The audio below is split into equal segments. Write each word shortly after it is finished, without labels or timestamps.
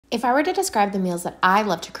If I were to describe the meals that I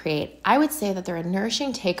love to create, I would say that they're a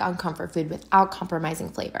nourishing take on comfort food without compromising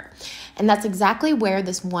flavor. And that's exactly where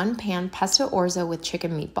this one-pan pesto orzo with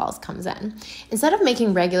chicken meatballs comes in. Instead of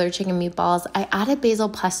making regular chicken meatballs, I added basil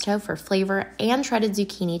pesto for flavor and shredded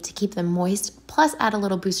zucchini to keep them moist, plus add a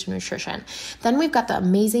little boost of nutrition. Then we've got the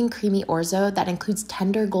amazing creamy orzo that includes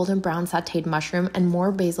tender golden brown sauteed mushroom and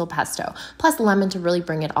more basil pesto, plus lemon to really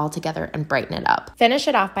bring it all together and brighten it up. Finish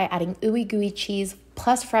it off by adding ooey gooey cheese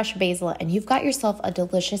plus fresh basil, and you've got yourself a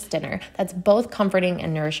delicious dinner that's both comforting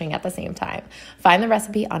and nourishing at the same time. Find the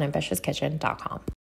recipe on ambitiouskitchen.com.